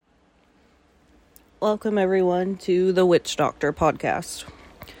Welcome everyone to the Witch Doctor podcast.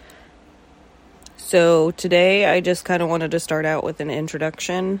 So today I just kind of wanted to start out with an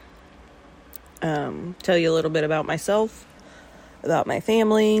introduction, tell you a little bit about myself, about my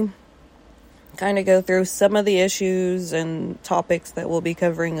family, kind of go through some of the issues and topics that we'll be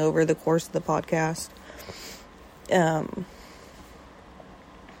covering over the course of the podcast.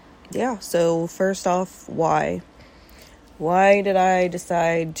 So first off, why? Why did I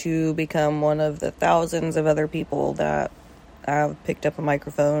decide to become one of the thousands of other people that have picked up a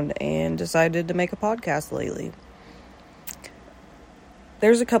microphone and decided to make a podcast lately?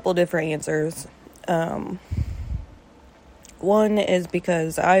 There's a couple different answers. One is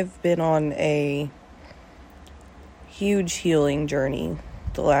because I've been on a huge healing journey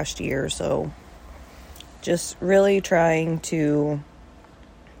the last year or so. Just really trying to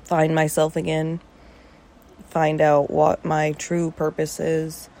find myself again. Find out what my true purpose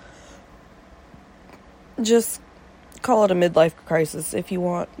is. Just call it a midlife crisis if you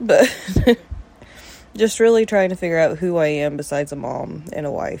want, but just really trying to figure out who I am besides a mom and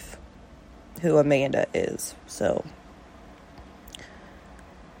a wife, who Amanda is. So,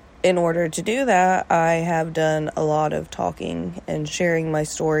 in order to do that, I have done a lot of talking and sharing my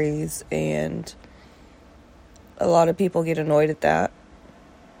stories, and a lot of people get annoyed at that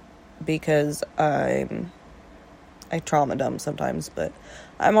because I trauma dump sometimes, but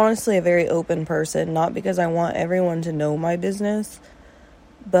I'm honestly a very open person, not because I want everyone to know my business,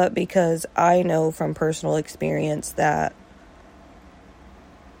 but because I know from personal experience that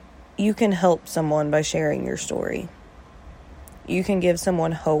you can help someone by sharing your story. You can give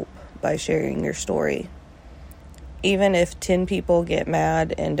someone hope by sharing your story. Even if 10 people get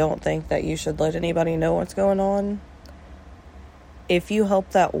mad and don't think that you should let anybody know what's going on, if you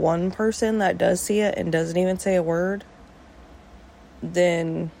help that one person that does see it and doesn't even say a word,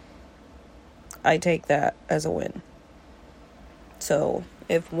 then I take that as a win. So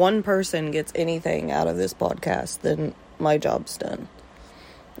if one person gets anything out of this podcast, then my job's done.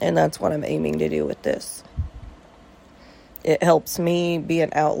 And that's what I'm aiming to do with this. It helps me be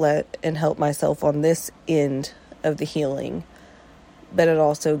an outlet and help myself on this end of the healing, but it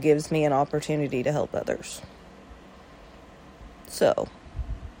also gives me an opportunity to help others. So,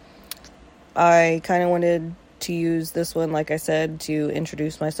 I kind of wanted to use this one, like I said, to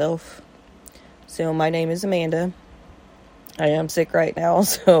introduce myself. So, my name is Amanda. I am sick right now,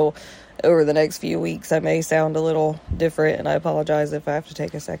 so over the next few weeks I may sound a little different, and I apologize if I have to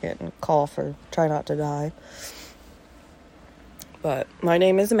take a second and cough or try not to die. But my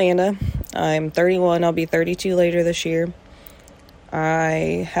name is Amanda. I'm 31. I'll be 32 later this year.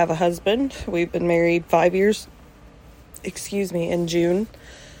 I have a husband. We've been married 5 years. In June.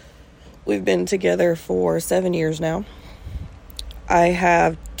 We've been together for 7 years now. I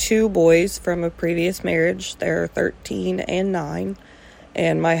have 2 boys from a previous marriage. They're 13 and 9.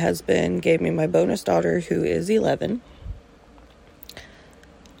 And my husband gave me my bonus daughter, who is 11.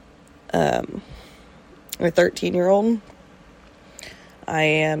 A 13-year-old. I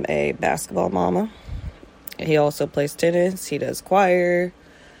am a basketball mama. He also plays tennis. He does choir.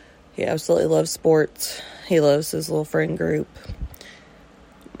 He absolutely loves sports. He loves his little friend group.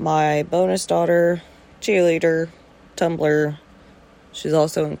 My bonus daughter, cheerleader, tumbler. She's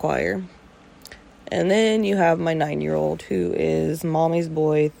also in choir. And then you have my 9-year-old, who is mommy's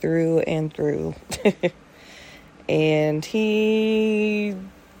boy through and through. And he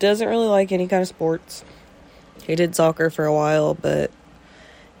doesn't really like any kind of sports. He did soccer for a while, but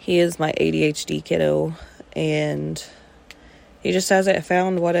he is my ADHD kiddo, and he just hasn't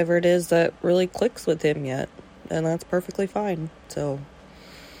found whatever it is that really clicks with him yet, and that's perfectly fine. So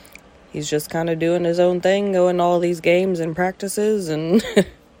he's just kind of doing his own thing, going to all these games and practices and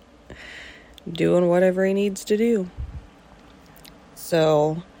doing whatever he needs to do.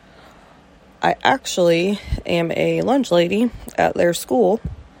 So I actually am a lunch lady at their school,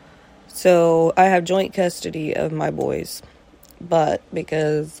 so I have joint custody of my boys. But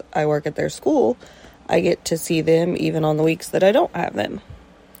because I work at their school, I get to see them even on the weeks that I don't have them.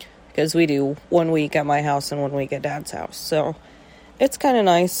 Because we do 1 week at my house and 1 week at Dad's house. So it's kind of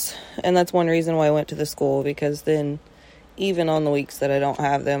nice. And that's one reason why I went to the school. Because then even on the weeks that I don't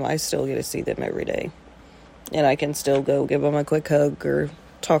have them, I still get to see them every day. And I can still go give them a quick hug or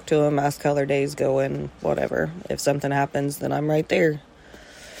talk to them, ask how their day's going, whatever. If something happens, then I'm right there.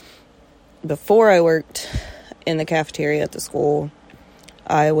 Before I worked in the cafeteria at the school,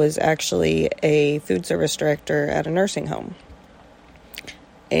 I was actually a food service director at a nursing home.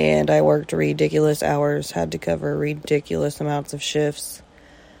 And I worked ridiculous hours, had to cover ridiculous amounts of shifts.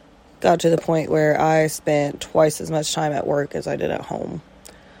 Got to the point where I spent twice as much time at work as I did at home.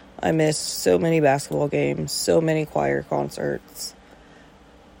 I missed so many basketball games, so many choir concerts.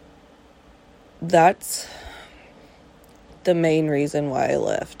 That's the main reason why I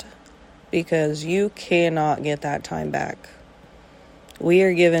left, because you cannot get that time back. We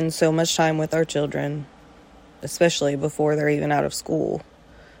are given so much time with our children, especially before they're even out of school.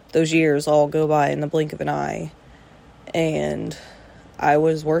 Those years all go by in the blink of an eye, and I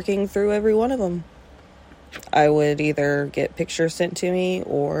was working through every one of them. I would either get pictures sent to me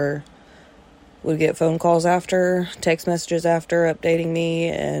or would get phone calls after, text messages after, updating me,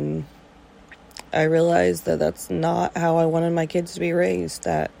 and I realized that that's not how I wanted my kids to be raised.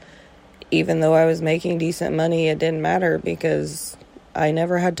 That even though I was making decent money, it didn't matter because I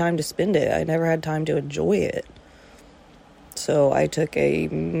never had time to spend it. I never had time to enjoy it. So I took a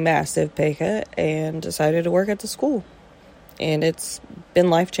massive pay cut and decided to work at the school. And it's been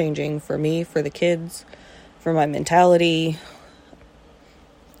life-changing for me, for the kids, for my mentality,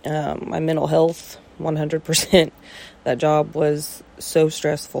 my mental health, 100%. That job was so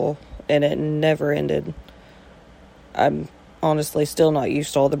stressful, and it never ended. I'm honestly still not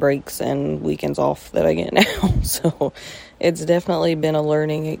used to all the breaks and weekends off that I get now. So it's definitely been a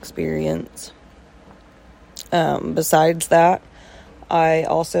learning experience. Besides that, I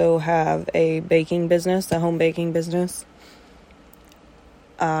also have a baking business, a home baking business.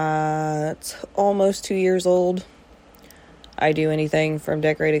 It's almost 2 years old. I do anything from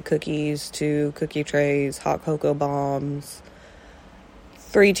decorated cookies to cookie trays, hot cocoa bombs,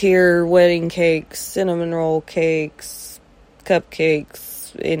 3-tier wedding cakes, cinnamon roll cakes,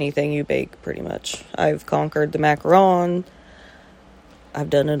 cupcakes, anything you bake pretty much. I've conquered the macaron. I've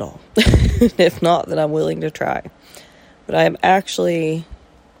done it all. If not, then I'm willing to try. But I'm actually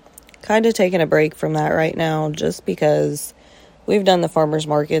kind of taking a break from that right now just because we've done the farmers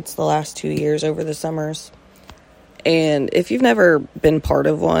markets the last 2 years over the summers. And if you've never been part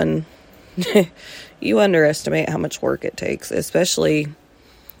of one, you underestimate how much work it takes. Especially,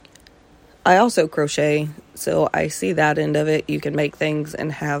 I also crochet, so I see that end of it. You can make things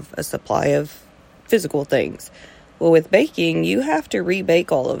and have a supply of physical things. Well, with baking, you have to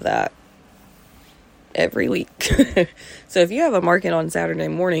rebake all of that every week. So if you have a market on Saturday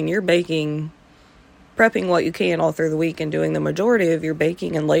morning, you're baking, prepping what you can all through the week and doing the majority of your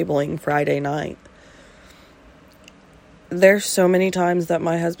baking and labeling Friday night. There's so many times that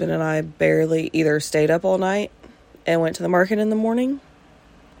my husband and I barely either stayed up all night and went to the market in the morning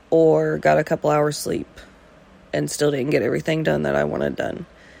or got a couple hours sleep and still didn't get everything done that I wanted done.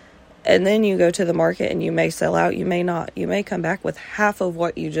 And then you go to the market and you may sell out, you may not. You may come back with half of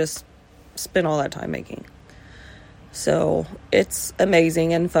what you just spent all that time making. So it's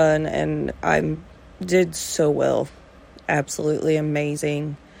amazing and fun, and I did so well. Absolutely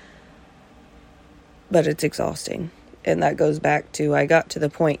amazing. But it's exhausting. And that goes back to, I got to the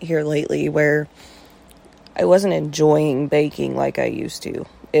point here lately where I wasn't enjoying baking like I used to.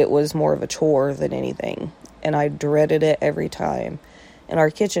 It was more of a chore than anything. And I dreaded it every time. And our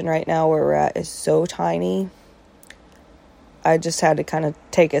kitchen right now where we're at is so tiny. I just had to kind of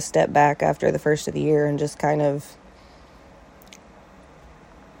take a step back after the first of the year and just kind of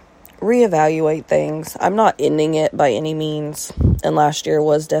reevaluate things. I'm not ending it by any means. And last year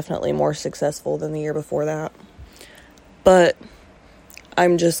was definitely more successful than the year before that. But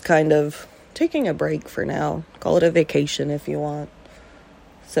I'm just kind of taking a break for now. Call it a vacation if you want.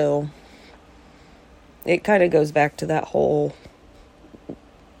 So it kind of goes back to that whole,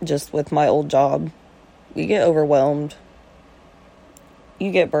 just with my old job. You get overwhelmed. You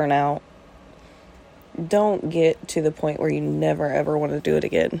get burnout. Don't get to the point where you never ever want to do it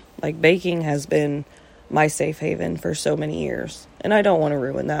again. Like, baking has been my safe haven for so many years. And I don't want to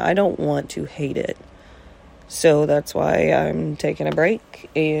ruin that. I don't want to hate it. So that's why I'm taking a break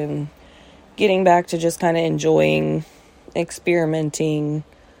and getting back to just kind of enjoying, experimenting,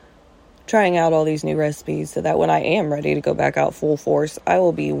 trying out all these new recipes so that when I am ready to go back out full force, I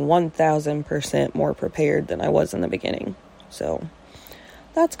will be 1,000% more prepared than I was in the beginning. So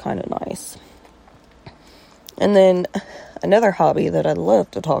that's kind of nice. And then another hobby that I'd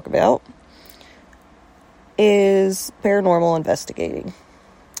love to talk about is paranormal investigating.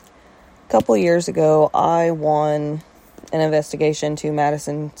 A couple years ago, I won an investigation to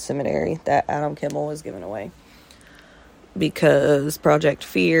Madison Cemetery that Adam Kimmel was giving away because Project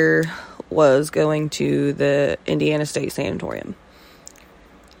Fear was going to the Indiana State Sanatorium.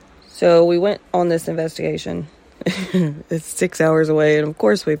 So we went on this investigation. It's 6 hours away, and of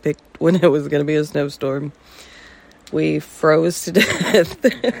course we picked when it was going to be a snowstorm. We froze to death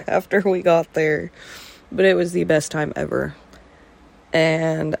after we got there, but it was the best time ever.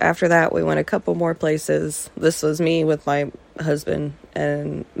 And after that, we went a couple more places. This was me with my husband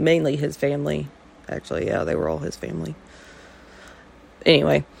and mainly his family. Actually, yeah, they were all his family.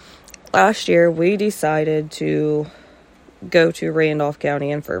 Anyway, last year we decided to go to Randolph County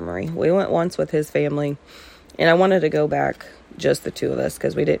Infirmary. We went once with his family, and I wanted to go back, just the two of us,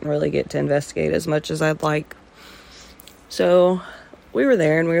 because we didn't really get to investigate as much as I'd like. So we were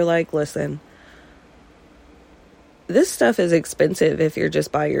there, and we were like, listen, this stuff is expensive if you're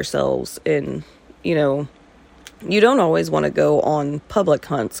just by yourselves, and, you don't always want to go on public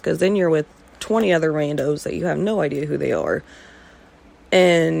hunts, because then you're with 20 other randos that you have no idea who they are,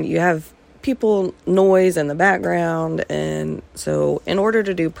 and you have people noise in the background. And so in order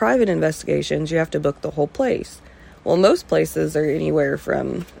to do private investigations, you have to book the whole place. Well, most places are anywhere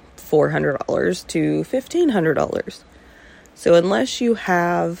from $400 to $1,500. So unless you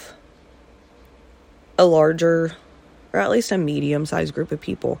have a larger, or at least a medium-sized group of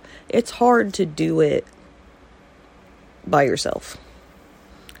people, it's hard to do it by yourself.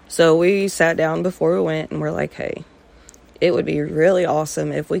 So we sat down before we went, and we're like, hey, it would be really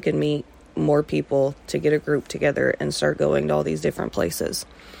awesome if we could meet more people to get a group together and start going to all these different places.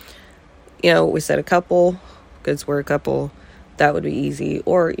 We said a couple, because we're a couple, that would be easy.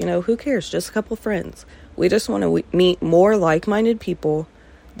 Or, who cares? Just a couple friends. We just want to meet more like-minded people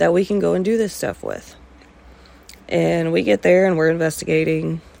that we can go and do this stuff with. And we get there and we're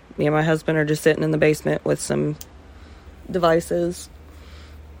investigating. Me and my husband are just sitting in the basement with some devices.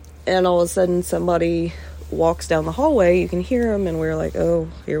 And all of a sudden somebody walks down the hallway. You can hear them, and we're like, oh,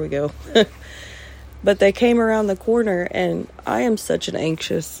 here we go. But they came around the corner, and I am such an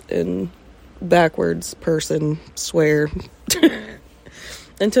anxious and backwards person, swear,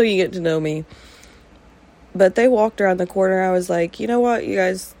 until you get to know me. But they walked around the corner. I was like, you know what, you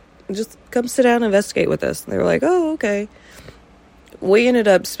guys, just come sit down and investigate with us. And they were like, oh, okay. We ended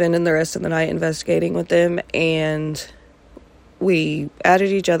up spending the rest of the night investigating with them, and we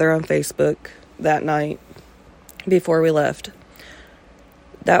added each other on Facebook that night before we left.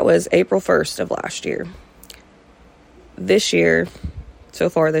 That was April 1st of last year. So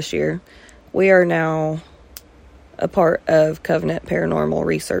far this year, we are now a part of Covenant Paranormal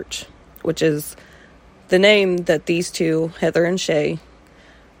Research, which is the name that these two, Heather and Shay,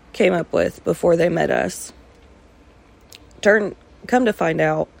 came up with before they met us. Come to find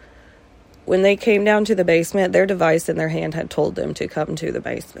out, when they came down to the basement, their device in their hand had told them to come to the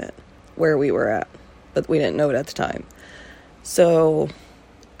basement where we were at, but we didn't know it at the time. So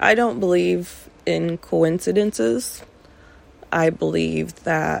I don't believe in coincidences. I believe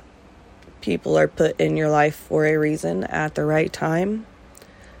that people are put in your life for a reason at the right time.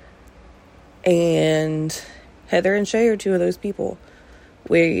 And Heather and Shay are two of those people.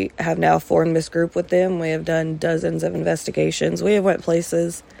 We have now formed this group with them. We have done dozens of investigations. We have went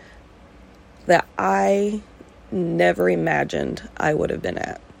places that I never imagined I would have been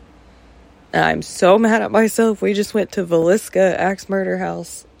at. And I'm so mad at myself. We just went to Villisca Axe Murder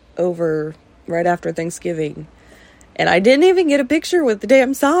House right after Thanksgiving. And I didn't even get a picture with the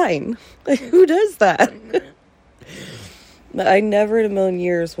damn sign. Like, who does that? But I never in a million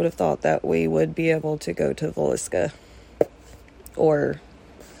years would have thought that we would be able to go to Villisca or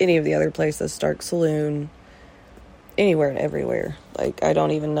any of the other places, Stark Saloon, anywhere and everywhere. Like, I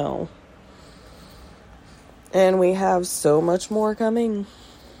don't even know. And we have so much more coming.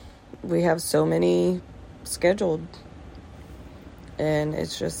 We have so many scheduled. And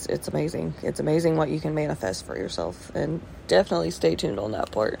it's amazing. It's amazing what you can manifest for yourself. And definitely stay tuned on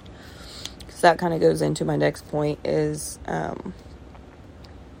that part. Because that kind of goes into my next point is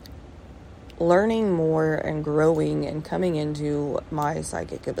learning more and growing and coming into my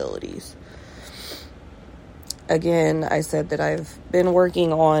psychic abilities. Again, I said that I've been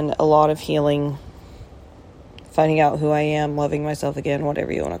working on a lot of healing, finding out who I am, loving myself again,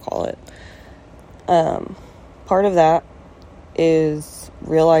 whatever you want to call it. Part of that is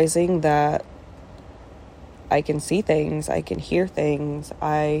realizing that I can see things, I can hear things,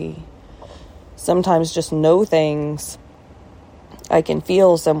 I sometimes just know things. I can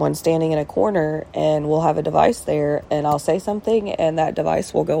feel someone standing in a corner and we'll have a device there and I'll say something and that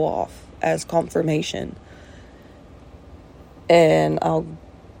device will go off as confirmation. And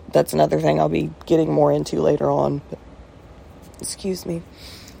that's another thing I'll be getting more into later on. Excuse me.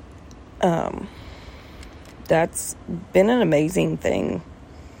 That's been an amazing thing.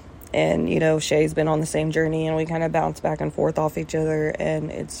 And, Shay's been on the same journey and we kind of bounce back and forth off each other. And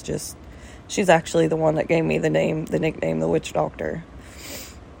it's just, she's actually the one that gave me the nickname, the Witch Doctor.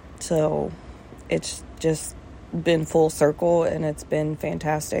 So it's just been full circle and it's been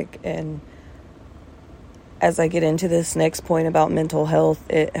fantastic. And as I get into this next point about mental health,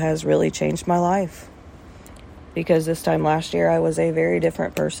 it has really changed my life. because this time last year I was a very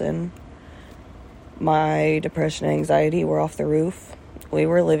different person. My depression and anxiety were off the roof. We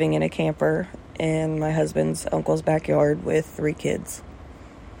were living in a camper in my husband's uncle's backyard with 3 kids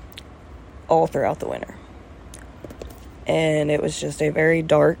all throughout the winter. And it was just a very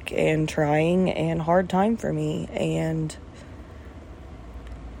dark and trying and hard time for me. And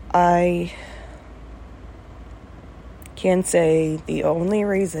I can say the only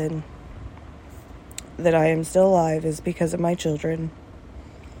reason that I am still alive is because of my children.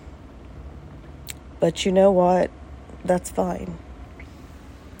 But you know what? That's fine.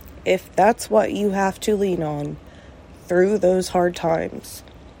 If that's what you have to lean on through those hard times,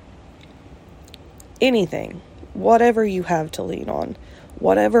 anything, whatever you have to lean on,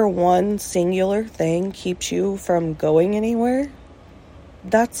 whatever one singular thing keeps you from going anywhere,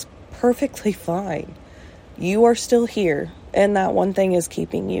 that's perfectly fine. You are still here, and that one thing is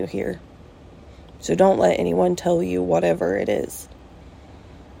keeping you here. So don't let anyone tell you whatever it is.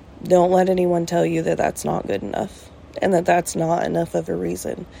 Don't let anyone tell you that that's not good enough, and that that's not enough of a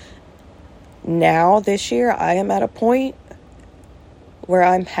reason. Now, this year, I am at a point where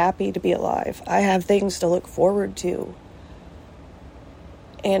I'm happy to be alive. I have things to look forward to.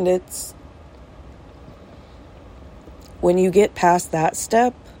 And it's when you get past that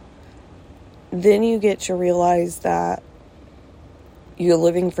step, then you get to realize that you're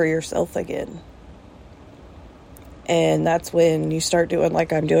living for yourself again. And that's when you start doing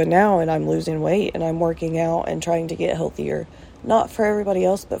like I'm doing now, and I'm losing weight and I'm working out and trying to get healthier. Not for everybody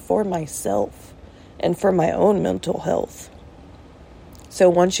else, but for myself and for my own mental health. So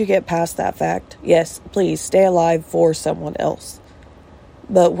once you get past that fact, yes, please stay alive for someone else.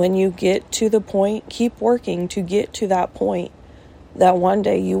 But when you get to the point, keep working to get to that point, that one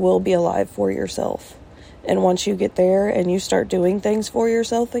day you will be alive for yourself. And once you get there and you start doing things for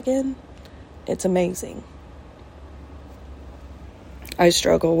yourself again, it's amazing. I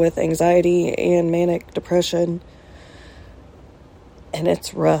struggle with anxiety and manic depression, and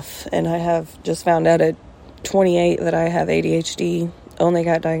it's rough. And I have just found out at 28 that I have ADHD. Only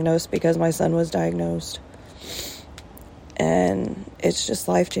got diagnosed because my son was diagnosed. And it's just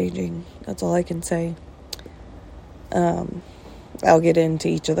life-changing. That's all I can say. I'll get into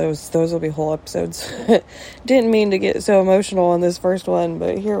each of those. Those will be whole episodes. Didn't mean to get so emotional on this first one,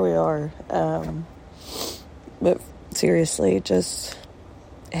 but here we are. But seriously, just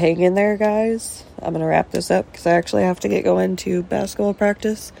hang in there, guys. I'm going to wrap this up because I actually have to get going to basketball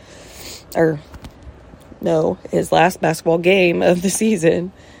practice. No, his last basketball game of the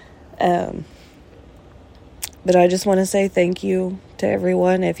season. But I just want to say thank you to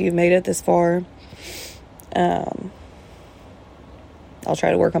everyone if you've made it this far. I'll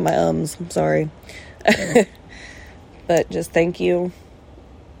try to work on my ums. I'm sorry. But just thank you.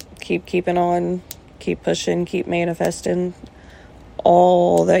 Keep keeping on. Keep pushing. Keep manifesting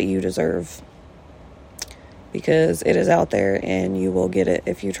all that you deserve. Because it is out there and you will get it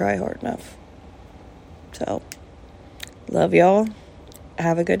if you try hard enough. So, love y'all.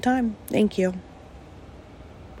 Have a good time. Thank you.